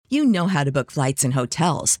You know how to book flights and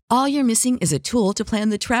hotels. All you're missing is a tool to plan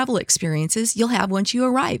the travel experiences you'll have once you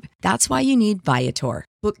arrive. That's why you need Viator.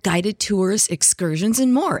 Book guided tours, excursions,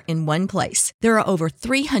 and more in one place. There are over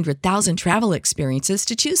 300,000 travel experiences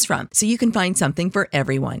to choose from, so you can find something for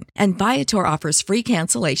everyone. And Viator offers free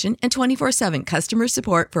cancellation and 24/7 customer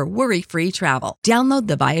support for worry-free travel. Download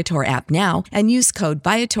the Viator app now and use code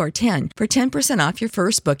Viator10 for 10% off your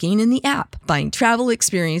first booking in the app. Find travel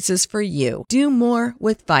experiences for you. Do more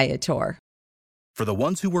with Viator. For the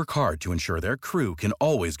ones who work hard to ensure their crew can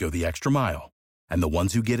always go the extra mile, and the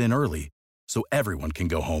ones who get in early so everyone can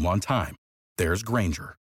go home on time, there's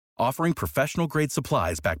Grainger, offering professional-grade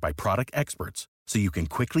supplies backed by product experts so you can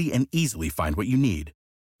quickly and easily find what you need.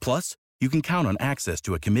 Plus, you can count on access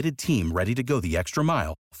to a committed team ready to go the extra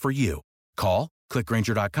mile for you. Call, click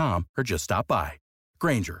Grainger.com, or just stop by.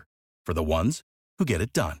 Grainger, for the ones who get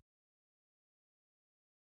it done.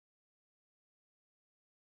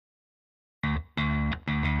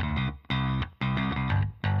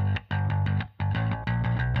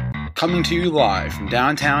 Coming to you live from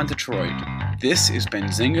downtown Detroit, this is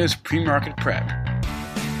Benzinga's Pre-Market Prep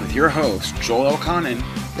with your host, Joel Elconin.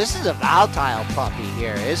 This is a volatile puppy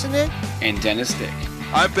here, isn't it? And Dennis Dick.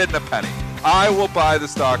 I'm bidding a penny. I will buy the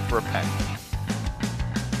stock for a penny.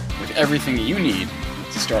 With everything you need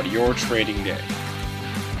to start your trading day.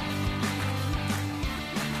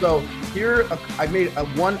 So here, I made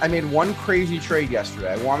one crazy trade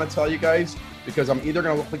yesterday. I want to tell you guys because I'm either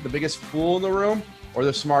going to look like the biggest fool in the room or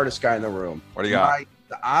the smartest guy in the room. What do you got?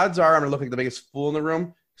 The odds are I'm going to look like the biggest fool in the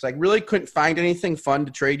room because I really couldn't find anything fun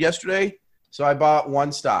to trade yesterday. So I bought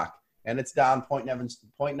one stock, and it's down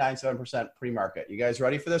 0.97% pre-market. You guys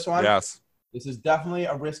ready for this one? Yes. This is definitely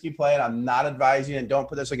a risky play, and I'm not advising it. Don't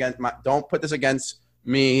put this against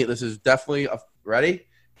me. This is definitely ready?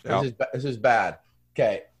 Yep. This is bad.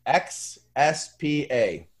 Okay,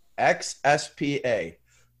 XSPA. XSPA.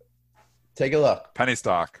 Take a look. Penny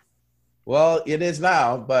stock. Well, it is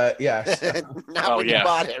now, but yes. Not when you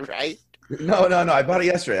bought it, right? No. I bought it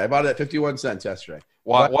yesterday. I bought it at 51 cents yesterday.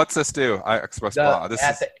 What's this do?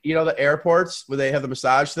 The airports where they have the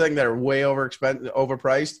massage thing that are way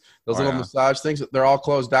overpriced. Those little massage things, they're all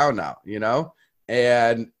closed down now,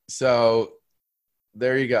 And so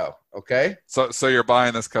there you go. Okay. So you're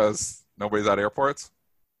buying this because nobody's at airports?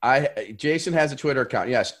 Jason has a Twitter account.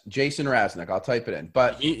 Yes, Jason Raznick. I'll type it in.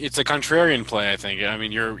 But it's a contrarian play, I think. I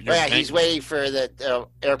mean, you're he's waiting for the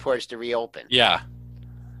airports to reopen. Yeah.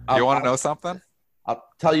 You want to know something? I'll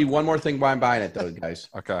tell you one more thing why I'm buying it, though, guys.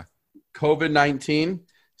 Okay. COVID-19.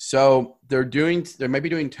 So they may be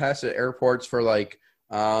doing tests at airports for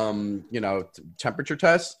temperature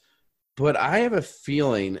tests. But I have a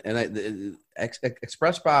feeling, and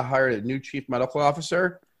XSPA hired a new chief medical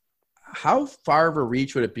officer. How far of a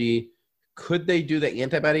reach would it be? Could they do the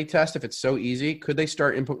antibody test if it's so easy? Could they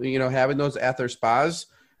start having those at their spas?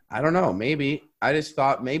 I don't know. Maybe. I just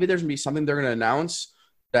thought maybe there's going to be something they're going to announce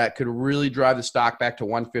that could really drive the stock back to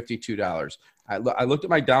 $152. I looked at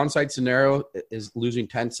my downside scenario is losing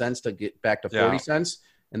 10 cents to get back to 40 cents,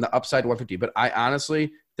 and the upside 150. But I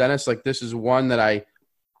honestly, Dennis, this is one that I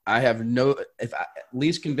have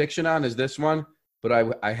least conviction on is this one.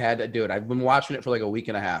 But I had to do it. I've been watching it for a week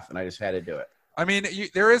and a half, and I just had to do it. I mean,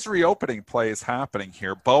 there is reopening plays happening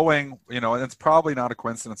here. Boeing, and it's probably not a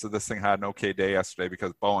coincidence that this thing had an okay day yesterday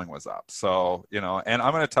because Boeing was up. So, and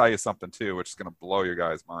I'm going to tell you something too, which is going to blow your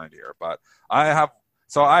guys' mind here. But I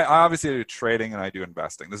obviously do trading and I do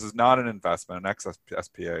investing. This is not an investment. An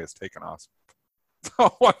XSPA has taken off.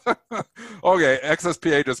 Okay,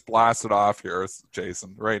 XSPA just blasted off here,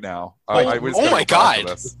 Jason, right now. Oh my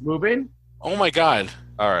God. It's moving? Oh my God!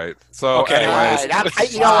 All right. So,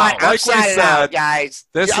 anyways, you know what? I'm signing out, guys.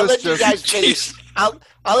 I'll let you guys finish. I'll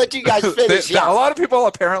let you guys finish. A lot of people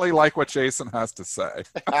apparently like what Jason has to say.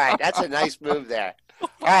 All right, that's a nice move there. All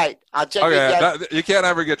right, I'll check. Okay, you can't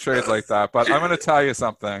ever get trades like that. But I'm going to tell you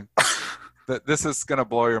something. That this is going to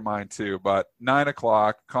blow your mind too. But 9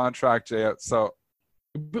 o'clock contract J. So,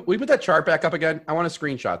 we put that chart back up again. I want to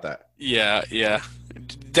screenshot that. Yeah.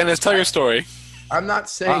 Dennis, tell your story. I'm not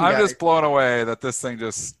saying I'm just blown away that this thing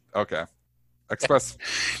just okay.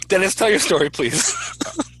 Dennis, tell your story, please.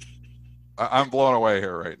 I'm blown away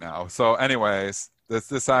here right now. So, anyways,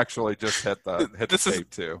 this actually just hit the tape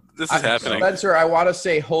too. This is happening. Spencer, I want to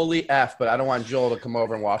say holy F, but I don't want Joel to come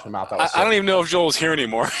over and wash him out. I don't even know if Joel's here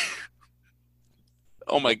anymore.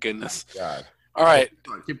 Oh my goodness. Oh, God. All right.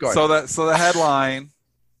 Keep going. So the headline,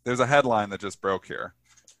 there's a headline that just broke here.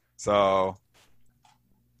 So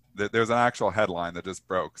there's an actual headline that just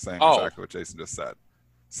broke saying exactly what Jason just said.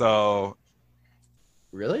 So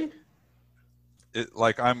really?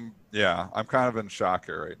 I'm kind of in shock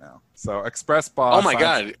here right now. So Express Spa. Oh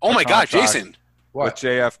my God, Jason. With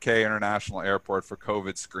JFK International Airport for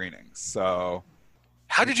COVID screenings. So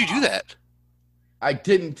how did you do that? I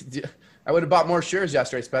didn't. I would have bought more shares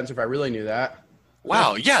yesterday, Spencer, if I really knew that.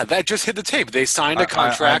 Wow, yeah, that just hit the tape. They signed a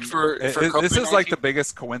contract for COVID-19. This is like the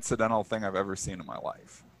biggest coincidental thing I've ever seen in my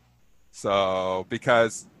life. So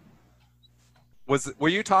because were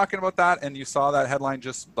you talking about that and you saw that headline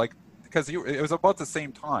just like because it was about the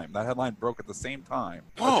same time. That headline broke at the same time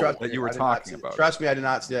that you were talking about. Trust me, I did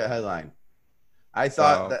not see that headline. I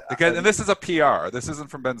thought and this is a PR. This isn't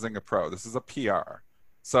from Benzinga Pro. This is a PR.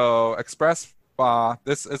 So Express Spa,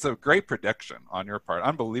 this is a great prediction on your part.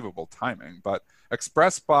 Unbelievable timing. But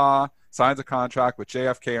Express Spa signs a contract with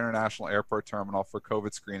JFK International Airport Terminal for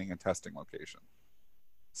COVID screening and testing location.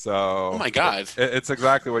 So oh my God, it's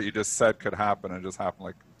exactly what you just said could happen, and it just happened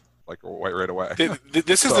like right away.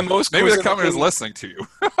 This is the most. Maybe the company is listening to you.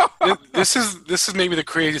 This is maybe the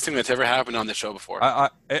craziest thing that's ever happened on the show before. I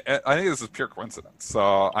think this is pure coincidence.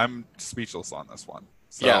 So I'm speechless on this one.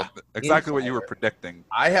 So yeah, exactly what you were predicting.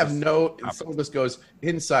 I have no. Some of this goes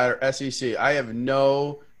insider SEC. I have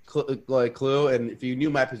no clue. And if you knew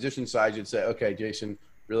my position size, you'd say, okay, Jason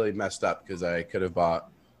really messed up because I could have bought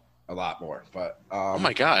a lot more. But oh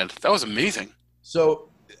my God, that was amazing. So.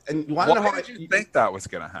 And you want to know how did you think that was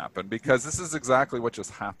going to happen? Because this is exactly what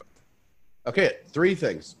just happened. Okay, 3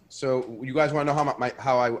 things. So you guys want to know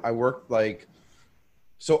how I work?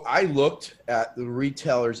 So I looked at the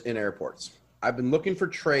retailers in airports. I've been looking for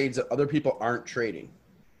trades that other people aren't trading,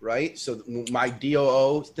 right? So my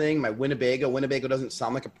DOO thing, my Winnebago doesn't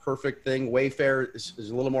sound like a perfect thing. Wayfair is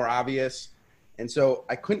a little more obvious. And so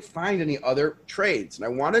I couldn't find any other trades. And I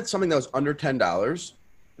wanted something that was under $10.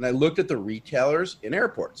 And I looked at the retailers in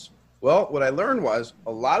airports. Well, what I learned was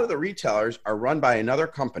a lot of the retailers are run by another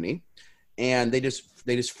company, and they just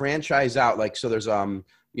franchise out. Like, so there's what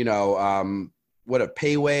a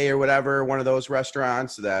Payway or whatever, one of those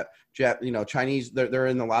restaurants that Chinese. They're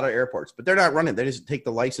in a lot of airports, but they're not running. They just take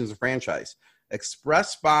the license and franchise.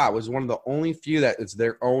 Express Spa was one of the only few that it's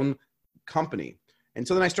their own company, and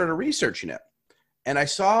so then I started researching it, and I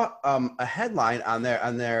saw a headline on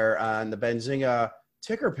the Benzinga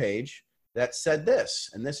ticker page that said this,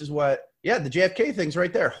 and this is the JFK thing's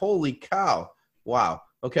right there. Holy cow. Wow.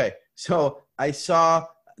 Okay. So I saw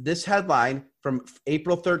this headline from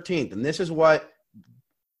April 13th, and this is what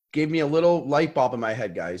gave me a little light bulb in my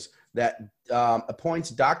head, guys, that appoints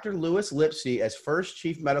Dr. Louis Lipsy as first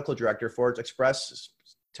chief medical director for its Express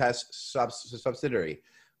Test subsidiary.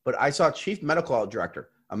 But I saw chief medical director,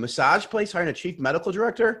 a massage place hiring a chief medical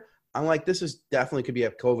director. I'm like, this is definitely could be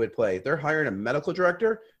a COVID play. They're hiring a medical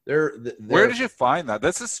director. Where did you find that?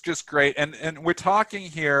 This is just great. And we're talking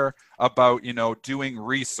here about, doing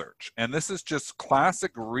research. And this is just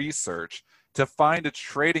classic research to find a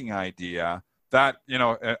trading idea that,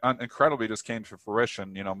 incredibly just came to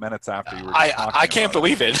fruition, minutes after you were talking I can't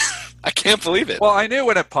believe it. I can't believe it. Well, I knew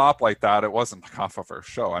when it popped like that, it wasn't off of our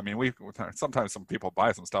show. I mean, sometimes some people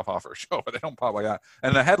buy some stuff off our show, but they don't pop like that.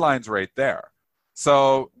 And the headline's right there.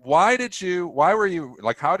 So how did you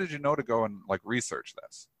know to go and research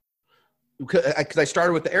this? Because I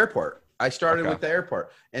started with the airport.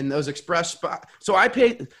 And those Express Spa. So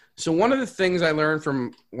one of the things I learned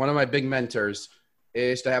from one of my big mentors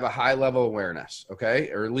is to have a high level awareness, okay?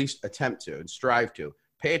 Or at least attempt to and strive to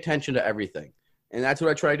pay attention to everything. And that's what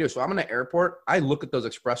I try to do. So I'm in an airport. I look at those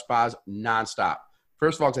Express Spas nonstop.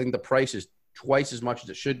 First of all, because I think the price is twice as much as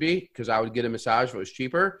it should be because I would get a massage if it was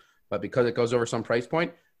cheaper. But because it goes over some price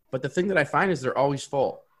point. But the thing that I find is they're always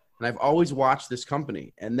full. And I've always watched this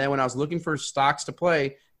company. And then when I was looking for stocks to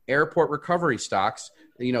play, airport recovery stocks,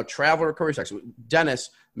 travel recovery stocks.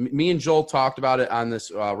 Dennis, me and Joel talked about it on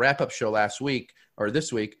this wrap-up show this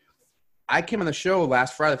week. I came on the show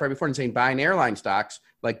last Friday before, and saying buying airline stocks,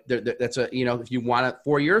 that's if you want it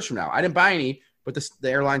 4 years from now. I didn't buy any, but the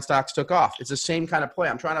airline stocks took off. It's the same kind of play.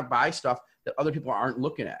 I'm trying to buy stuff that other people aren't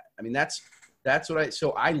looking at. I mean, that's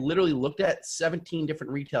so I literally looked at 17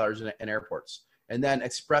 different retailers in airports. And then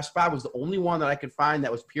Express Spa was the only one that I could find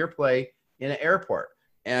that was pure play in an airport.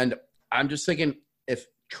 And I'm just thinking if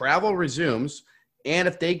travel resumes and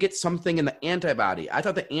if they get something in the antibody, I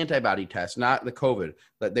thought the antibody test, not the COVID,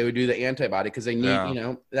 that they would do the antibody because they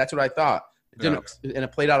need, that's what I thought. It didn't, and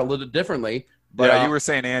it played out a little differently. But, you were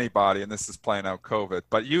saying antibody, and this is playing out COVID.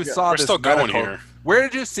 But you saw this still going here. Where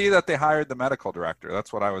did you see that they hired the medical director?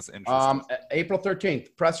 That's what I was interested in. April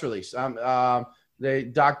 13th, press release. The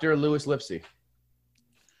Dr. Louis Lipsy.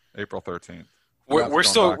 April 13th. We're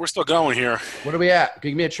still going here. What are we at?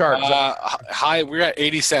 Give me a chart. We're at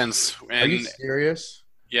 80 cents. And are you serious?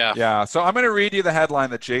 Yeah. Yeah. So I'm going to read you the headline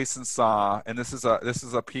that Jason saw, and this is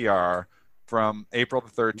a PR from April the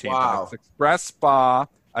 13th. Wow. It's Express Spa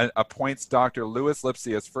appoints Dr. Louis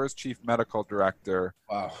Lipsy as first chief medical director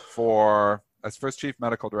for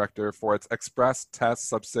its Express Test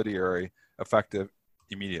subsidiary, effective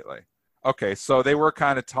immediately. Okay, so they were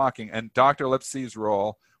kind of talking, and Dr. Lipsy's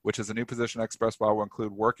role, which is a new position at Express Spa, will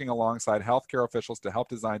include working alongside healthcare officials to help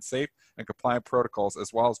design safe and compliant protocols,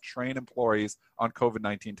 as well as train employees on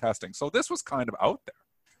COVID-19 testing. So this was kind of out there.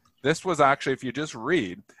 This was actually, if you just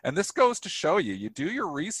read, and this goes to show you, you do your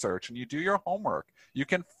research and you do your homework, you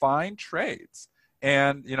can find trades.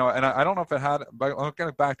 And, and I don't know if it had, but looking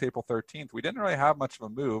back to April 13th, we didn't really have much of a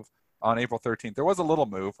move on April 13th. There was a little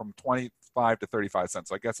move from 25 to 35 cents.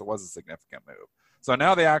 So I guess it was a significant move. So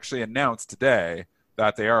now they actually announced today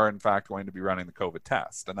that they are, in fact, going to be running the COVID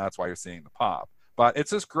test. And that's why you're seeing the pop. But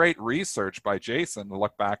it's just great research by Jason to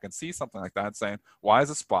look back and see something like that and saying, why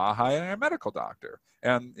is a spa hiring a medical doctor?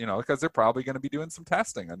 And, because they're probably going to be doing some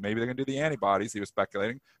testing, and maybe they're going to do the antibodies, he was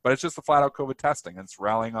speculating, but it's just a flat out COVID testing, and it's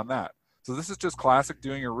rallying on that. So this is just classic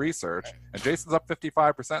doing your research. And Jason's up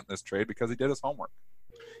 55% in this trade because he did his homework.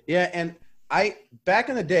 Yeah. And back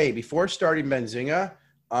in the day, before starting Benzinga,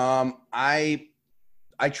 I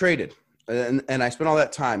traded and I spent all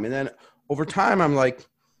that time. And then over time, I'm like,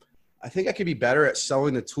 I think I could be better at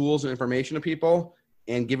selling the tools and information to people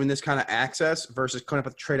and giving this kind of access versus coming up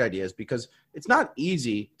with trade ideas, because it's not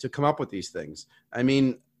easy to come up with these things. I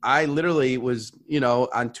mean, I literally was,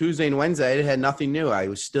 on Tuesday and Wednesday, I had nothing new. I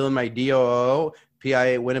was still in my DOO,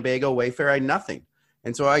 PIA, Winnebago, Wayfair. I had nothing.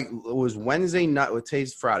 And so it was Wednesday night,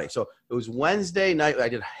 today's Friday. So it was Wednesday night. I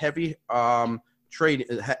did heavy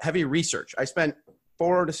heavy research. I spent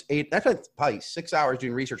 4 to 8, I spent probably 6 hours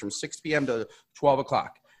doing research from 6 p.m. to 12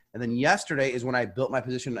 o'clock. And then yesterday is when I built my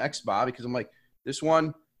position in XSPA, because I'm like, this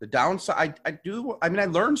one, the downside, I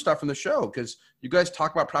learned stuff from the show because you guys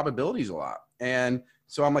talk about probabilities a lot. And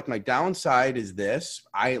so I'm like, my downside is this,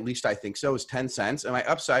 at least I think so, is 10 cents. And my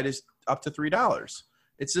upside is up to $3.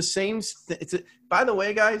 It's the same. By the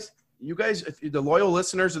way, guys, you guys, if you're the loyal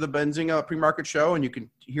listeners of the Benzinga Pre-Market Show, and you can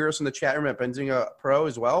hear us in the chat room at Benzinga Pro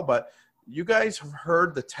as well, but you guys have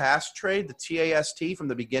heard the TAST trade, the TAST from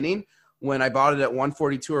the beginning, when I bought it at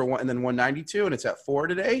 142 and then 192, and it's at 4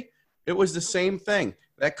 today. It was the same thing.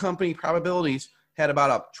 That company probabilities had about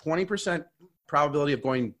a 20% probability of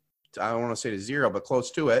going, I don't want to say to 0, but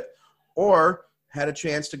close to it, or had a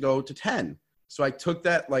chance to go to 10. So I took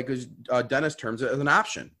that, like Dennis terms, as an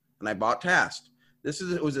option, and I bought TAST.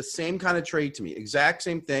 It was the same kind of trade to me, exact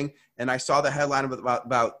same thing. And I saw the headline about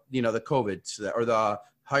the COVID or the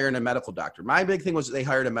hiring a medical doctor. My big thing was they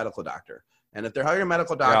hired a medical doctor, and if they're hiring a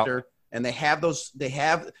medical doctor, and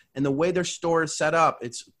and the way their store is set up,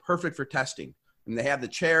 it's perfect for testing. I mean, they have the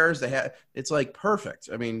chairs, it's like perfect.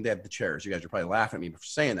 I mean, they have the chairs. You guys are probably laughing at me for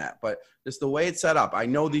saying that, but just the way it's set up. I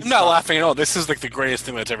know these. I'm not laughing at all. This is like the greatest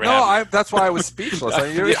thing that's ever happened. That's why I was speechless.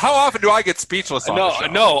 How often do I get speechless on the show?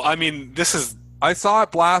 No, I mean, this is. I saw it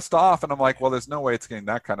blast off, and I'm like, well, there's no way it's getting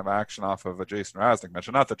that kind of action off of a Jason Raznick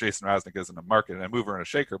mention. Not that Jason Raznick isn't a market and a mover and a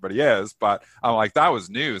shaker, but he is. But I'm like, that was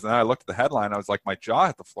news. And then I looked at the headline. I was like, my jaw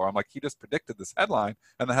hit the floor. I'm like, he just predicted this headline,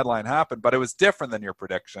 and the headline happened. But it was different than your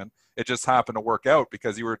prediction. It just happened to work out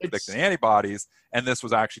because you were predicting antibodies, and this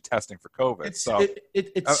was actually testing for COVID. It's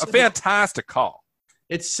a fantastic call.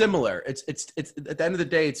 It's similar. It's at the end of the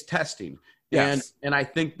day, it's testing. Yes. And I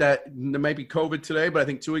think that there might be COVID today, but I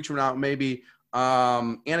think 2 weeks from now, maybe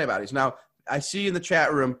antibodies. Now, I see in the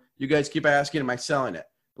chat room, you guys keep asking, am I selling it?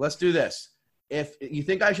 Let's do this. If you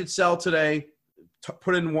think I should sell today,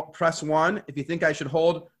 press 1. If you think I should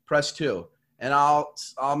hold, press 2. And I'll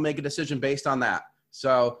make a decision based on that.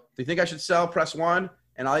 So if you think I should sell, press 1.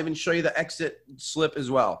 And I'll even show you the exit slip as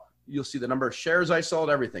well. You'll see the number of shares I sold,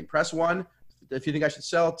 everything. Press 1 if you think I should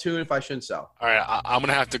sell, 2 if I shouldn't sell. All right, I'm going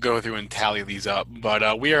to have to go through and tally these up.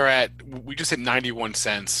 But we just hit 91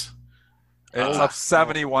 cents. It's up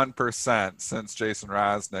 71% since Jason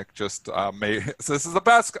Raznick just made. So this is the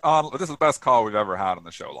best call we've ever had on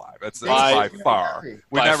the show live. It's by far.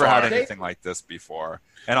 We've never had anything like this before.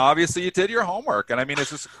 And obviously, you did your homework. And I mean, it's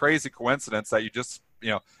just a crazy coincidence that you just,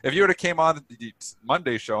 if you would have came on the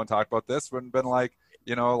Monday show and talked about this, it wouldn't have been like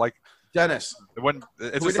Dennis.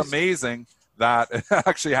 It's just amazing that it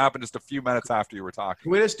actually happened just a few minutes after you were talking.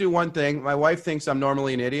 Can we just do one thing? My wife thinks I'm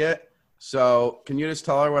normally an idiot. So can you just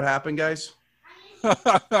tell her what happened, guys?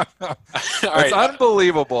 It's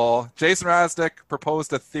unbelievable. Jason Raznick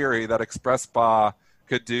proposed a theory that Express Spa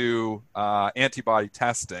could do antibody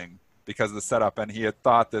testing because of the setup, and he had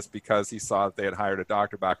thought this because he saw that they had hired a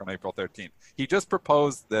doctor back on April 13th. He just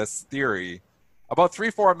proposed this theory about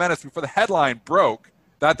 3-4 minutes before the headline broke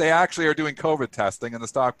that they actually are doing COVID testing, and the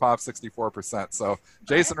stock popped 64%. So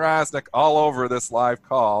Jason Raznick all over this live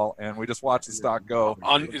call, and we just watched the stock go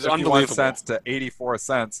 51 cents to 84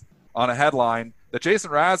 cents on a headline that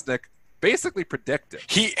Jason Raznick basically predicted.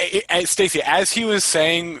 Stacey, as he was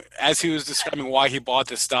describing why he bought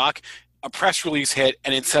this stock, a press release hit,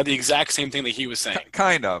 and it said the exact same thing that he was saying.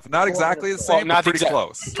 Kind of. Not exactly the same, but pretty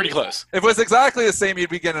close. Pretty close. If it was exactly the same,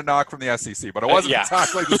 you'd be getting a knock from the SEC, but it wasn't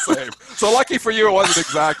exactly the same. So lucky for you, it wasn't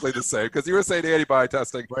exactly the same, because you were saying antibody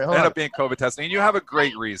testing ended up being COVID testing, and you have a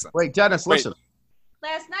great reason. Wait, Dennis, listen.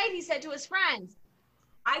 Last night he said to his friends,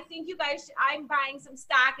 I think you guys, I'm buying some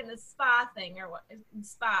stock in the SPA thing, or what,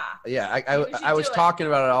 SPA. Yeah, I was talking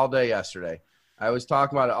about it all day yesterday. I was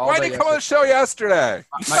talking about it all day. Why didn't you come on the show yesterday?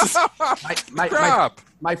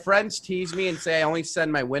 My friends tease me and say I only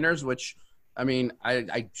send my winners, which, I mean,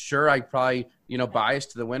 I probably,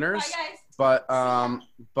 biased to the winners. But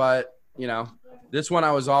this one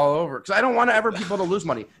I was all over because I don't want people to lose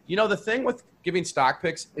money. The thing with giving stock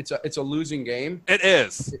picks, it's a losing game. It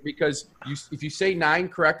is. Because if you say 9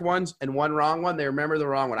 correct ones and 1 wrong one, they remember the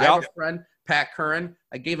wrong one. Yep. I have a friend, Pat Curran.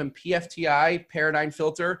 I gave him PFTI, Paradigm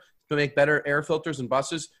Filter, to make better air filters in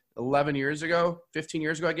buses 15 years ago, I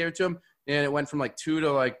gave it to him, and it went from like 2 to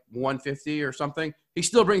like 150 or something. He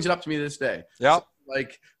still brings it up to me this day. Yep. So,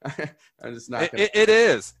 I'm just not gonna... It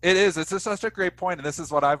is. It's just such a great point, and this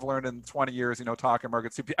is what I've learned in 20 years, talking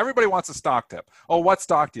markets. Everybody wants a stock tip. Oh, what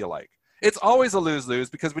stock do you like? It's always a lose-lose,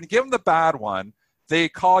 because when you give them the bad one, they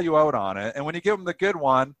call you out on it, and when you give them the good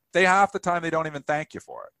one, half the time they don't even thank you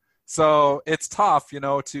for it. So it's tough,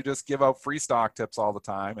 to just give out free stock tips all the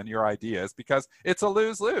time and your ideas, because it's a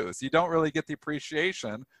lose-lose. You don't really get the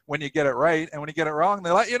appreciation when you get it right, and when you get it wrong,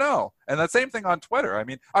 they let you know. And the same thing on Twitter. I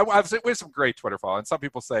mean, we have some great Twitter followers, and some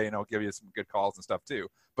people say, give you some good calls and stuff too.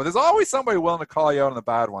 But there's always somebody willing to call you out on the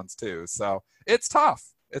bad ones too. So it's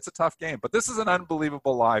tough. It's a tough game. But this is an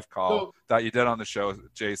unbelievable live call that you did on the show,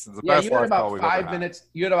 Jason. The best live call we've ever had.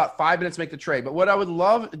 You had about 5 minutes to make the trade. But what I would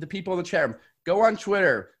love, the people in the chat room, go on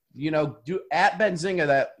Twitter. Do at Benzinga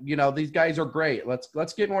that, these guys are great.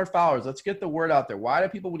 Let's get more followers. Let's get the word out there. Why do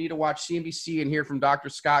people need to watch CNBC and hear from Dr.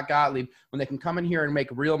 Scott Gottlieb when they can come in here and make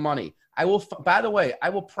real money? By the way, I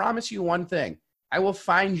will promise you one thing. I will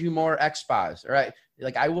find you more XSPAs, all right?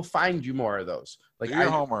 Like, I will find you more of those. Like, do your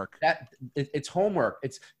homework. It's homework.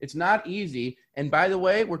 It's not easy. And by the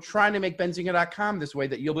way, we're trying to make Benzinga.com this way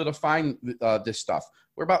that you'll be able to find this stuff.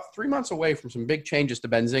 We're about 3 months away from some big changes to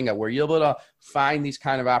Benzinga where you'll be able to find these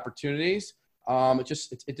kind of opportunities.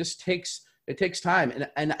 It takes time.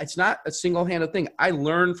 And it's not a single-handed thing. I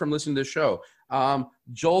learned from listening to the show.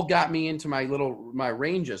 Joel got me into my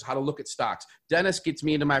ranges, how to look at stocks. Dennis gets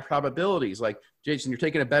me into my probabilities. Like, Jason, you're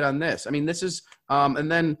taking a bet on this. I mean, this is,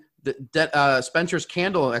 and then Spencer's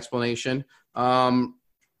candle explanation.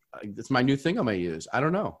 It's my new thing I'm going to use. I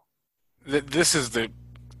don't know. This is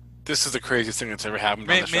the craziest thing that's ever happened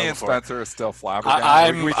on the show me and before. Spencer are still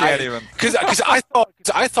flabbergasted. We can't even. Because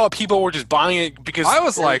I thought people were just buying it because I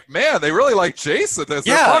was like, man, they really like Jason. They're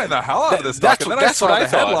buying the hell out of this stock. And then I saw the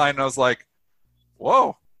headline, and I was like,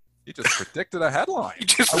 whoa. You just predicted a headline. You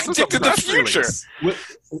just predicted the future.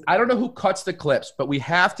 I don't know who cuts the clips, but we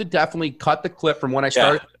have to definitely cut the clip from when I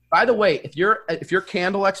started. Yeah. By the way, if your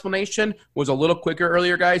candle explanation was a little quicker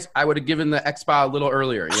earlier, guys, I would have given the XSPA a little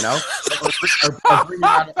earlier,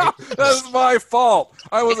 That's my fault.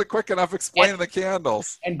 I wasn't quick enough explaining the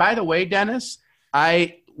candles. And by the way, Dennis,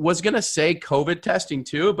 I was going to say COVID testing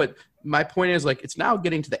too, but my point is, like, it's now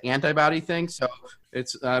getting to the antibody thing. So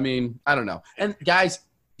I don't know. And guys,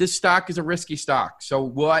 this stock is a risky stock. So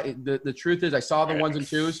the truth is, I saw the ones and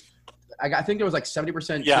twos. I think there was like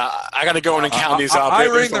 70%. Yeah, I got to go in and count these up. I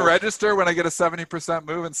ring the register when I get a 70%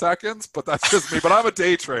 move in seconds, but that's just me. But I'm a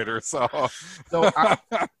day trader, so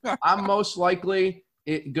I'm most likely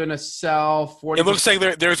going to sell 40. It looks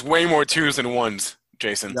like there's way more twos than ones,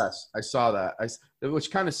 Jason. Yes, I saw that,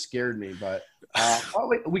 which kind of scared me. But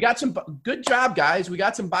we got some good job, guys. We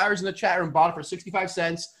got some buyers in the chat room, bought it for 65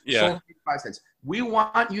 cents, sold 65 cents. We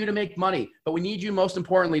want you to make money, but we need you, most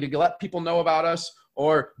importantly, to let people know about us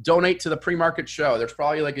or donate to the pre-market show. There's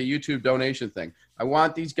probably like a YouTube donation thing. I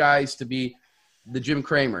want these guys to be the Jim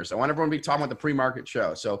Cramers. I want everyone to be talking about the pre-market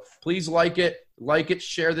show. So please like it,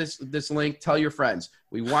 share this link, tell your friends.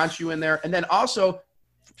 We want you in there. And then also,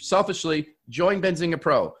 selfishly, join Benzinga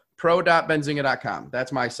Pro, pro.benzinga.com.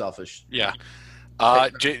 That's my selfish. Yeah.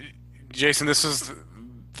 Jason, this is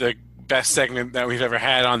the best segment that we've ever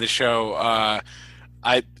had on the show.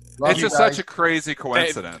 It's just such a crazy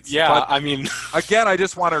coincidence. Again, I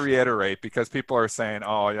just want to reiterate, because people are saying,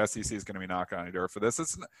 "Oh, the SEC is going to be knocking on your door for this."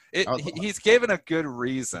 He's given a good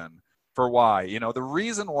reason for why. The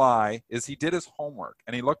reason why is he did his homework,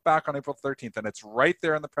 and he looked back on April 13th, and it's right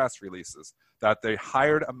there in the press releases that they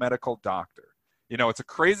hired a medical doctor. It's a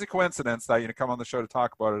crazy coincidence that you come on the show to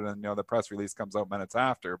talk about it, and the press release comes out minutes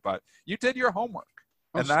after. But you did your homework,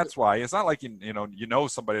 and that's why. It's not like you know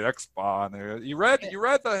somebody at XSPA, and you read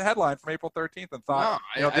the headline from April 13th and thought,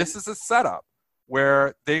 this is a setup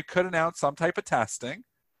where they could announce some type of testing,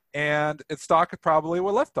 and its stock probably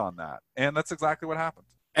will lift on that, and that's exactly what happened.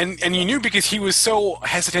 And you knew, because he was so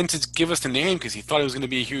hesitant to give us the name because he thought it was going to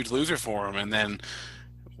be a huge loser for him, and then,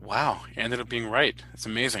 wow, he ended up being right. It's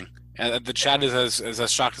amazing. And the chat is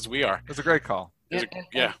as shocked as we are. It's a great call.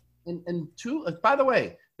 Yeah. And two, by the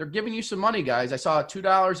way, they're giving you some money, guys. I saw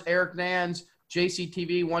 $2, Eric Nans,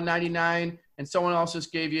 JCTV, $1.99, and someone else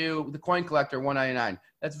just gave you the Coin Collector, $1.99.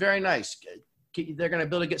 That's very nice. They're going to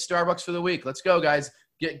be able to get Starbucks for the week. Let's go, guys.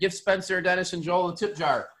 Give Spencer, Dennis, and Joel a tip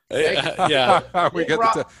jar. Yeah. We get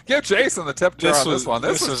give Jason the tip jar on this one.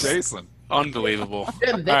 This was Jason. Unbelievable.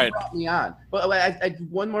 They brought me on. But I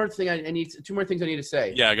one more thing two more things I need to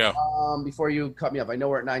say. Yeah, go. Before you cut me off. I know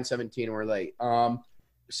we're at 9:17 and we're late.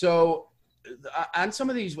 So on some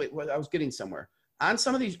of these, I was getting somewhere. On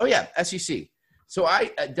some of these, SEC. So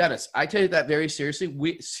Dennis, I take that very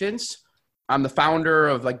seriously. Since I'm the founder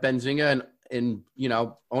of Benzinga and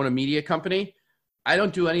own a media company, I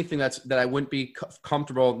don't do anything that I wouldn't be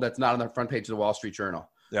comfortable that's not on the front page of the Wall Street Journal.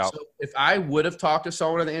 Yeah. So if I would have talked to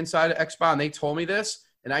someone on the inside of XSPA and they told me this,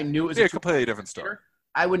 and I knew it was a completely different story,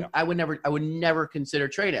 I would never consider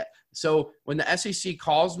trade it. So when the SEC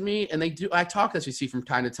calls me, and I talk to SEC from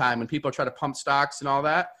time to time when people try to pump stocks and all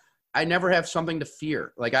that, I never have something to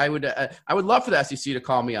fear. I would love for the SEC to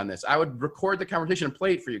call me on this. I would record the conversation and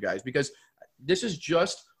play it for you guys, because this is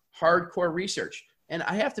just hardcore research. And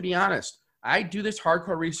I have to be honest, I do this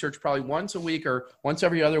hardcore research probably once a week or once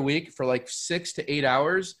every other week for 6 to 8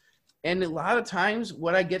 hours. And a lot of times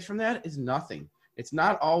what I get from that is nothing. It's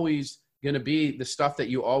not always going to be the stuff that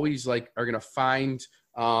you always are going to find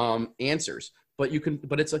answers. But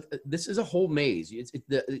it's this is a whole maze. It's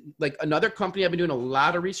another company I've been doing a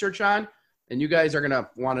lot of research on, and you guys are going to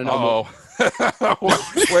want to know more.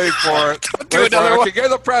 Wait for it. Get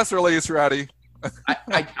the press release ready.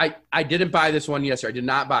 I didn't buy this one yesterday. I did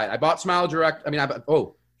not buy it. I bought Smile Direct.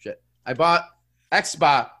 I bought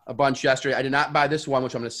XSPA a bunch yesterday. I did not buy this one,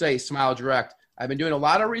 which I'm going to say Smile Direct. I've been doing a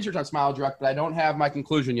lot of research on Smile Direct, but I don't have my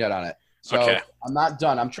conclusion yet on it. So I'm not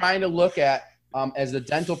done. I'm trying to look at as the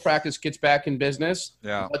dental practice gets back in business,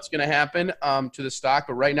 what's going to happen to the stock.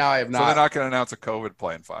 But right now I have not. So they're not going to announce a COVID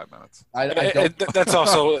play in 5 minutes. That's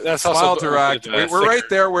also Smile Direct. We're right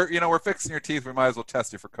there. We're fixing your teeth. We might as well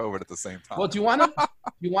test you for COVID at the same time. Well, do you want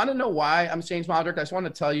to know why I'm saying Smile Direct? I just want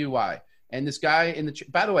to tell you why. And this guy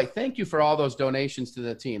by the way, thank you for all those donations to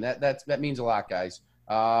the team. That means a lot, guys.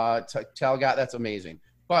 Tell God, that's amazing.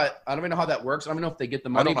 But I don't even know how that works. I don't know if they get the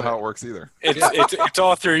money. I don't know how it works either. It's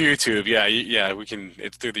all through YouTube. Yeah. We can.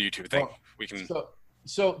 It's through the YouTube thing. We can.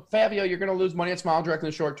 So Fabio, you're going to lose money at Smile Direct in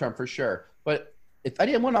the short term for sure. But if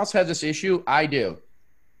anyone else has this issue, I do.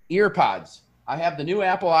 Earpods. I have the new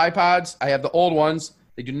Apple iPods. I have the old ones.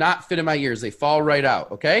 They do not fit in my ears. They fall right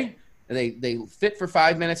out. Okay, and they fit for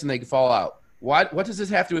 5 minutes and they fall out. What does this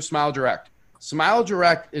have to do with Smile Direct? Smile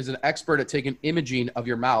Direct is an expert at taking imaging of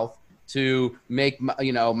your mouth to make,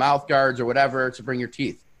 mouth guards or whatever to bring your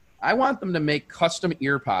teeth. I want them to make custom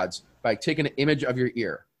earpods by taking an image of your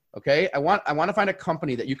ear. Okay. I want to find a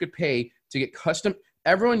company that you could pay to get custom.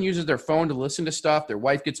 Everyone uses their phone to listen to stuff. Their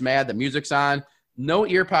wife gets mad. The music's on. No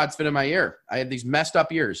earpods fit in my ear. I have these messed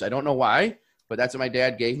up ears. I don't know why, but that's what my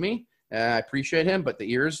dad gave me. I appreciate him, but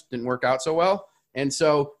the ears didn't work out so well. And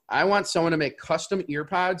so I want someone to make custom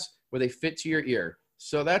earpods where they fit to your ear.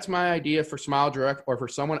 So that's my idea for Smile Direct, or for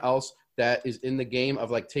someone else that is in the game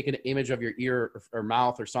of taking an image of your ear or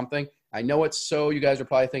mouth or something. I know you guys are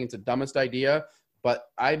probably thinking it's the dumbest idea, but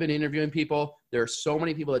I've been interviewing people. There are so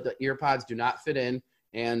many people that the earpods do not fit in.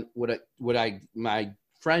 And my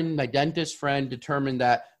dentist friend determined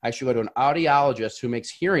that I should go to an audiologist who makes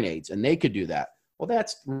hearing aids, and they could do that. Well,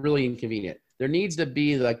 that's really inconvenient. There needs to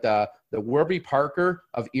be the Warby Parker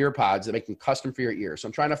of earpods that make them custom for your ear. So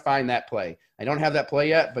I'm trying to find that play. I don't have that play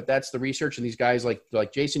yet, but that's the research. And these guys like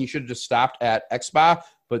Jason, you should have just stopped at XSPA,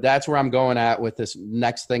 but that's where I'm going at with this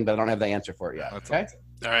next thing, but I don't have the answer for it yet. Okay.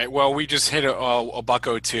 All right. Well, we just hit a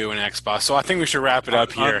 $1.02 in XSPA, so I think we should wrap it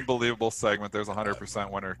up here. Unbelievable segment. There's a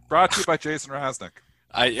 100% winner. Brought to you by Jason Raznick.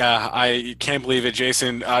 I can't believe it,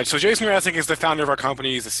 Jason. So Jason Raznick is the founder of our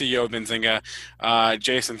company. He's the CEO of Benzinga.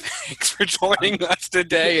 Jason, thanks for joining us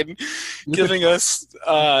today and giving us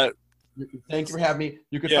Thank you for having me.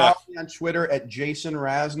 You can follow me on Twitter at Jason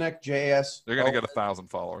Raznick, JS. You're going to get 1,000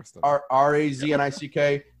 followers.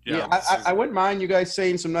 Raznick. I wouldn't mind you guys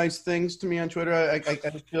saying some nice things to me on Twitter. I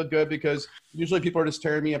just feel good because usually people are just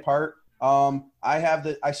tearing me apart. I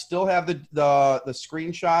still have the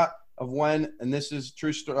screenshot of when, and this is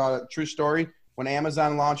true story. When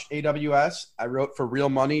Amazon launched AWS, I wrote for real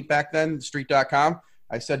money back then, street.com.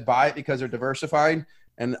 I said buy it because they're diversified,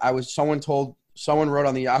 and someone wrote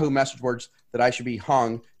on the Yahoo message boards that I should be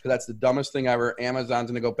hung because that's the dumbest thing ever. Amazon's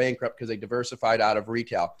going to go bankrupt because they diversified out of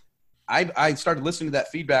retail. I started listening to that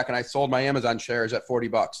feedback, and I sold my Amazon shares at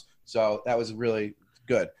 $40. So that was really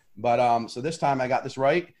good. But so this time I got this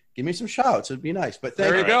right. Give me some shouts. It'd be nice. But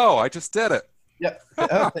there you go. I just did it. Yep.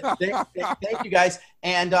 Thank you guys.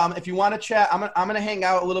 And if you want to chat, I'm gonna hang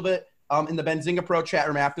out a little bit in the Benzinga Pro chat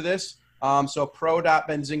room after this. So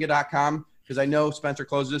pro.benzinga.com because I know Spencer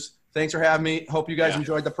closes this. Thanks for having me. Hope you guys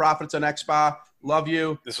enjoyed the profits on XSPA. Love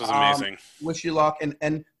you. This was amazing. Wish you luck.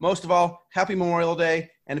 And most of all, happy Memorial Day.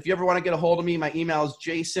 And if you ever want to get a hold of me, my email is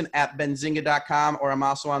jason@benzinga.com, or I'm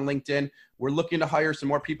also on LinkedIn. We're looking to hire some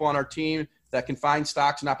more people on our team that can find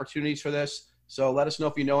stocks and opportunities for this. So let us know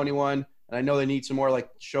if you know anyone. And I know they need some more like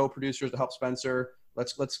show producers to help Spencer.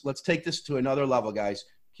 Let's take this to another level, guys.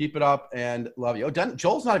 Keep it up and love you. Oh,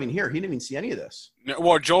 Joel's not even here. He didn't even see any of this. No,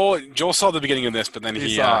 well, Joel saw the beginning of this, but then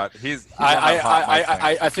he saw it.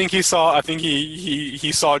 I think he saw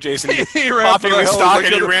Jason. He ran for the stock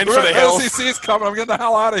and he ran for the hills. SEC's coming. I'm getting the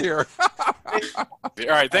hell out of here. All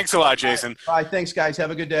right, thanks a lot, Jason. All right, thanks, guys.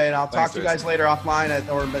 Have a good day, and I'll talk to you guys later offline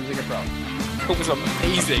or Benzinga Pro. It was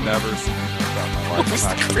amazing. Never seen it. It was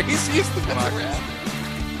the craziest thing I've ever had.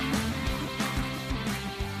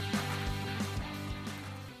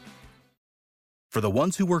 For the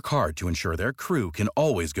ones who work hard to ensure their crew can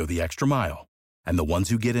always go the extra mile, and the ones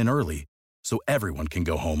who get in early so everyone can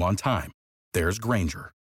go home on time, there's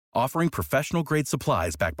Grainger, offering professional-grade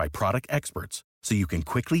supplies backed by product experts so you can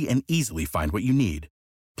quickly and easily find what you need.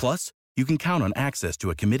 Plus, you can count on access to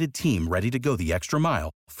a committed team ready to go the extra mile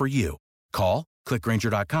for you. Call, click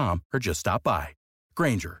Grainger.com, or just stop by.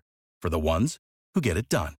 Grainger, for the ones who get it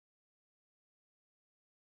done.